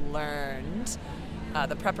something that I've learned.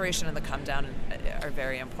 The preparation and the come down are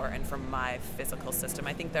very important for my physical system.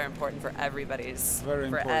 I think they're important for everybody's. Very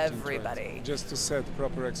for important, everybody. Right. Just to set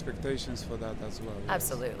proper expectations for that as well. Yes.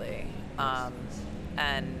 Absolutely.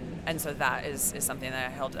 And so that is something that I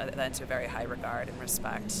held into very high regard and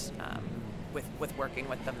respect with working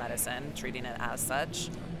with the medicine, treating it as such.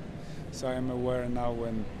 So I'm aware now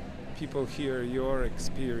when people hear your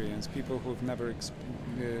experience, people who've never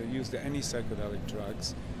used any psychedelic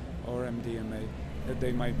drugs or MDMA, that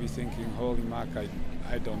they might be thinking, holy mac,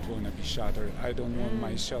 I don't want to be shattered. I don't want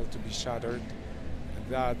my shell to be shattered.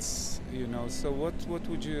 That's, so what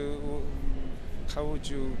would you... How would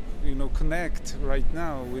you, connect right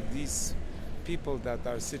now with these people that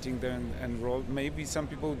are sitting there and roll? Maybe some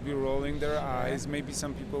people would be rolling their eyes. Maybe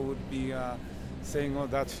some people would be saying, "Oh,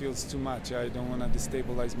 that feels too much. I don't want to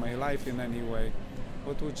destabilize my life in any way."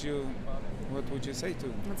 What would you say to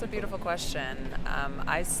them? That's a beautiful question.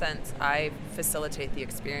 I facilitate the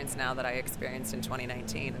experience now that I experienced in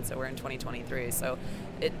 2019, and so we're in 2023. So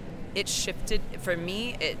it shifted for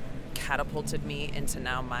me. It catapulted me into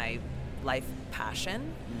now my life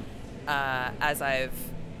passion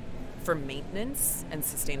for maintenance and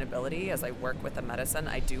sustainability. As I work with the medicine,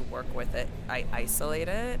 I do work with it. I isolate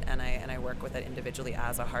it and I work with it individually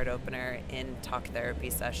as a heart opener in talk therapy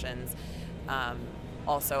sessions.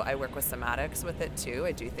 Also, I work with somatics with it too.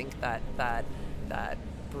 I do think that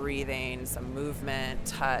breathing, some movement,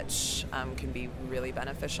 touch can be really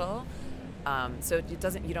beneficial. So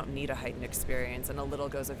you don't need a heightened experience, and a little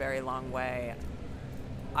goes a very long way.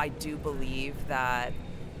 I do believe that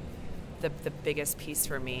the biggest piece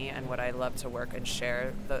for me and what I love to work and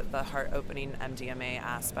share the heart-opening MDMA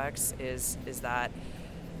aspects is that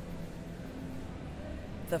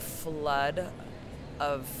the flood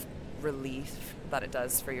of relief that it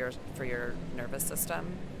does for your nervous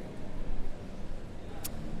system.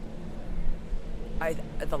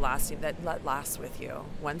 The lasting that lasts with you.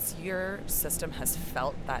 Once your system has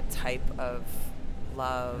felt that type of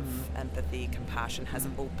love, empathy, compassion has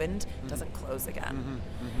opened, doesn't close again.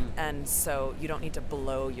 And so you don't need to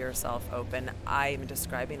blow yourself open. I'm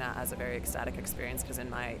describing that as a very ecstatic experience because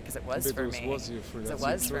it was for me. It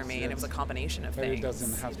was for me, and it was a combination of things. It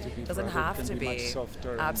doesn't have to be. Doesn't have to be. Much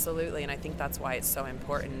softer. Absolutely, and I think that's why it's so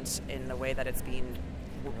important in the way that it's being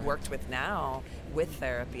worked with now with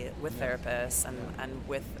therapy, with therapists, and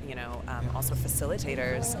with also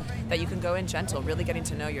facilitators, that you can go in gentle, really getting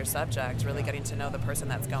to know your subject, really getting to know the person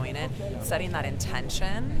that's going in, setting that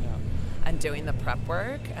intention and doing the prep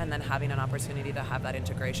work, and then having an opportunity to have that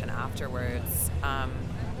integration afterwards.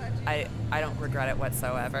 I don't regret it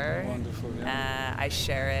whatsoever. Wonderful, yeah. I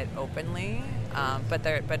share it openly, but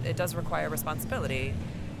it does require responsibility.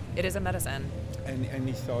 It is a medicine.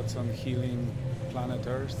 Any thoughts on healing planet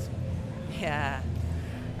Earth? Yeah,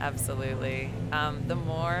 absolutely. The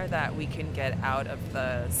more that we can get out of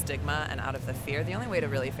the stigma and out of the fear, the only way to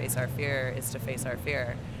really face our fear is to face our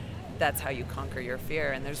fear. That's how you conquer your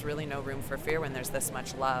fear, and there's really no room for fear when there's this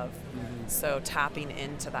much love. So tapping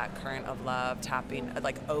into that current of love,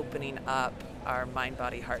 opening up our mind,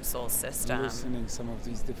 body, heart, soul system. Loosening some of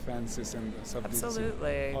these defenses and some of these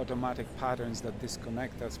automatic patterns that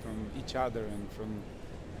disconnect us from each other and from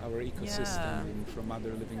our ecosystem and from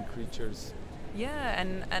other living creatures. Yeah,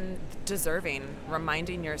 and deserving,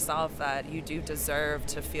 reminding yourself that you do deserve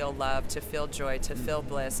to feel love, to feel joy, to feel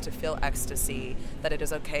bliss, to feel ecstasy, that it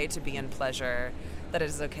is okay to be in pleasure, that it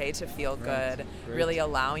is okay to feel good, really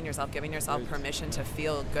allowing yourself, giving yourself permission to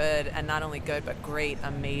feel good, and not only good, but great,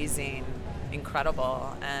 amazing,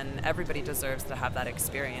 incredible, and everybody deserves to have that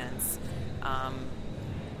experience. I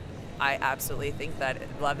absolutely think that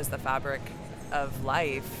love is the fabric of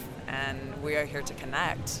life, and we are here to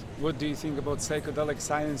connect. What do you think about Psychedelic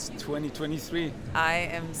Science 2023? I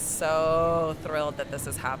am so thrilled that this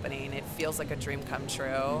is happening. It feels like a dream come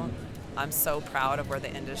true. I'm so proud of where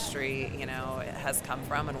the industry, has come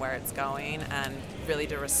from and where it's going, and really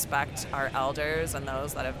to respect our elders and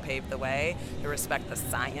those that have paved the way, to respect the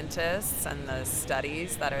scientists and the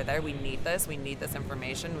studies that are there. We need this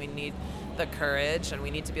information, we need the courage, and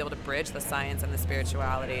we need to be able to bridge the science and the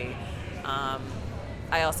spirituality.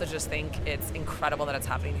 I also just think it's incredible that it's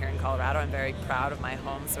happening here in Colorado. I'm very proud of my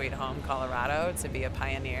home, sweet home, Colorado, to be a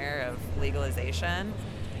pioneer of legalization.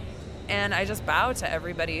 And I just bow to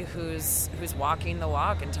everybody who's walking the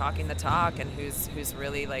walk and talking the talk, and who's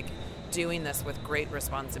really like doing this with great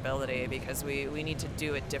responsibility, because we need to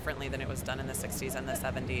do it differently than it was done in the 60s and the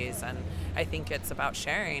 70s. And I think it's about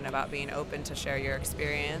sharing, about being open to share your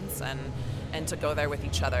experience and to go there with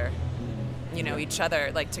each other. Each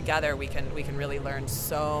other, like together we can really learn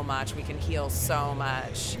so much. We can heal so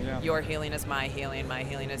much. Yeah. Your healing is my healing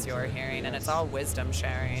is your healing, and it's all wisdom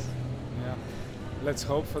sharing. Yeah. Let's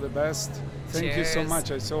hope for the best. Thank Cheers. you so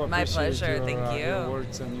much. I so appreciate my pleasure. Thank you. Your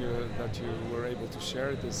words and that you were able to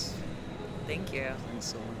share this. Thank you. Thanks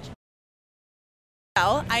so much.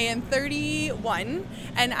 Well, I am 31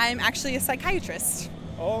 and I'm actually a psychiatrist.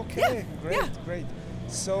 Okay, yeah. Great.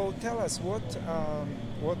 So tell us, what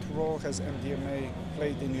role has MDMA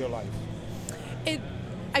played in your life?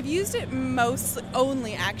 I've used it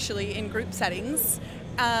only actually in group settings,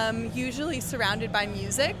 usually surrounded by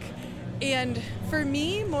music. And for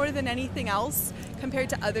me, more than anything else, compared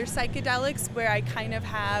to other psychedelics where I kind of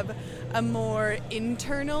have a more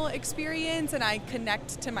internal experience and I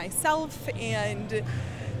connect to myself and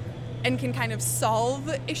can kind of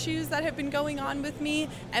solve issues that have been going on with me,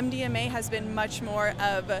 MDMA has been much more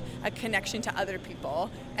of a connection to other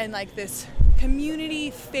people and like this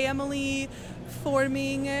community, family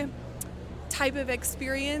forming type of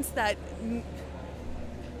experience that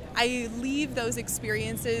I leave those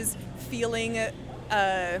experiences feeling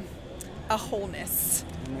a wholeness.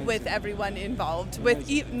 Amazing. With everyone involved,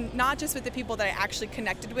 not just with the people that I actually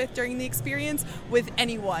connected with during the experience, with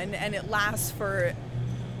anyone, and it lasts for.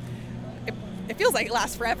 It feels like it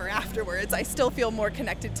lasts forever afterwards. I still feel more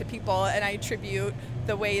connected to people, and I attribute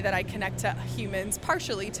the way that I connect to humans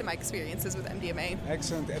partially to my experiences with MDMA.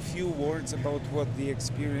 Excellent. A few words about what the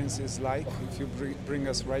experience is like, if you bring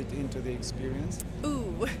us right into the experience.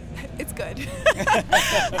 Ooh, it's good.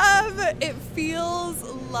 It feels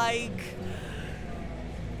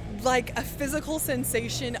like a physical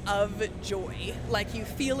sensation of joy. Like you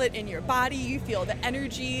feel it in your body, you feel the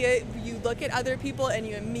energy, you look at other people and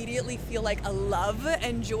you immediately feel like a love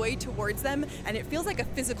and joy towards them, and it feels like a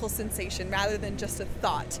physical sensation rather than just a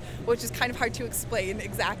thought, which is kind of hard to explain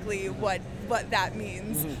exactly what that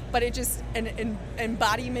means. Mm-hmm. But it just an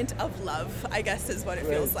embodiment of love, I guess, is what it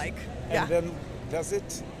feels like. And then does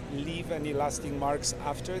it leave any lasting marks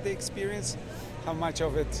after the experience? How much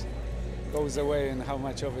of it goes away, and how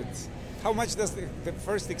much does the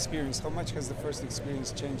first experience, how much has the first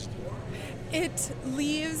experience changed you? It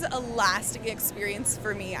leaves a lasting experience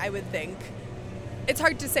for me, I would think. It's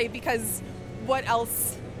hard to say because what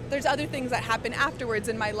else, there's other things that happen afterwards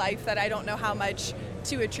in my life that I don't know how much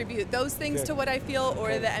to attribute those things to what I feel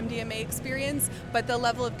or the MDMA experience, but the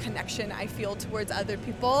level of connection I feel towards other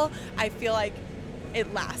people, I feel like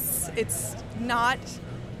it lasts. It's not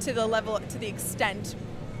to the extent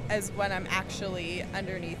as when I'm actually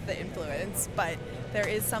underneath the influence, but there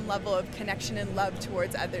is some level of connection and love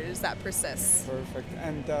towards others that persists. Perfect.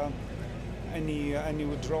 And any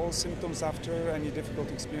withdrawal symptoms after, any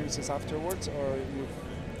difficult experiences afterwards, or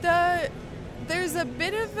there's a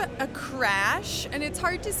bit of a crash, and it's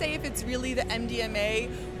hard to say if it's really the MDMA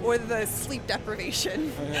or the sleep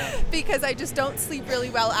deprivation, because I just don't sleep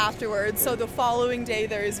really well afterwards. So the following day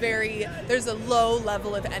there's a low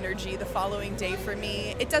level of energy the following day for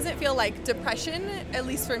me. It doesn't feel like depression, at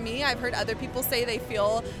least for me. I've heard other people say they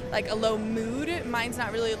feel like a low mood. Mine's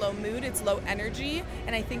not really a low mood, it's low energy,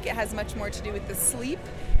 and I think it has much more to do with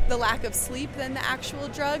the lack of sleep than the actual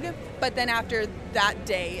drug. But then after that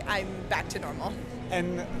day, I'm back to normal.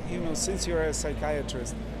 And since you're a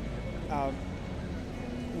psychiatrist, are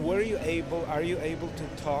you able to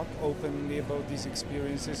talk openly about these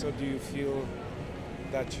experiences, or do you feel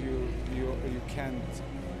that you can't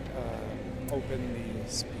openly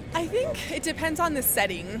speak? I think it depends on the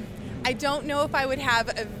setting. I don't know if I would have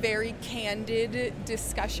a very candid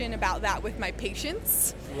discussion about that with my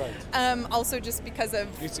patients. Right. Also just because of...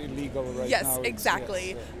 It's illegal right now. Yes,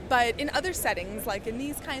 exactly. But in other settings, like in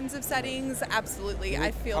these kinds of settings, absolutely. I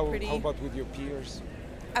feel pretty... How about with your peers?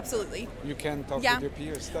 Absolutely. You can talk with your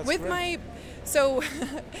peers. That's with great.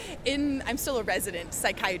 I'm still a resident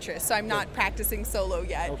psychiatrist, so I'm not practicing solo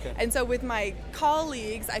yet. Okay. And so with my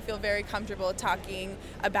colleagues, I feel very comfortable talking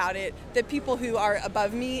about it. The people who are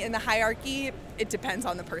above me in the hierarchy, it depends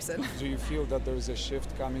on the person. Do you feel that there is a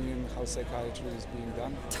shift coming in how psychiatry is being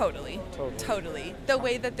done? Totally. The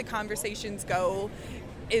way that the conversations go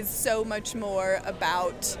is so much more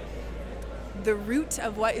about the root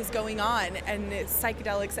of what is going on, and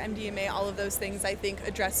psychedelics, MDMA, all of those things I think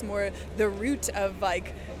address more the root of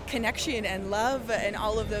like connection and love and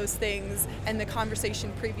all of those things, and the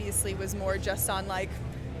conversation previously was more just on like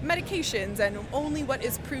medications and only what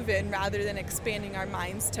is proven rather than expanding our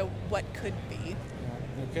minds to what could be.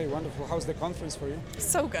 Okay, wonderful. How's the conference for you?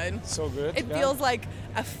 So good. So good. It feels like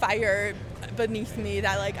a fire beneath me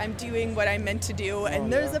that like I'm doing what I'm meant to do,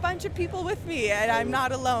 and there's a bunch of people with me, and I'm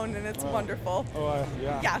not alone, and it's wonderful.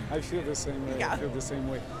 Yeah. I feel the same way. Yeah. I feel the same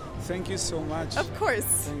way. Thank you so much. Of course.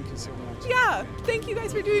 Thank you so much. Yeah. Thank you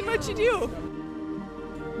guys for doing what you do.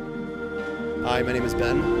 Hi, my name is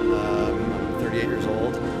Ben. I'm 38 years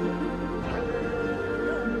old.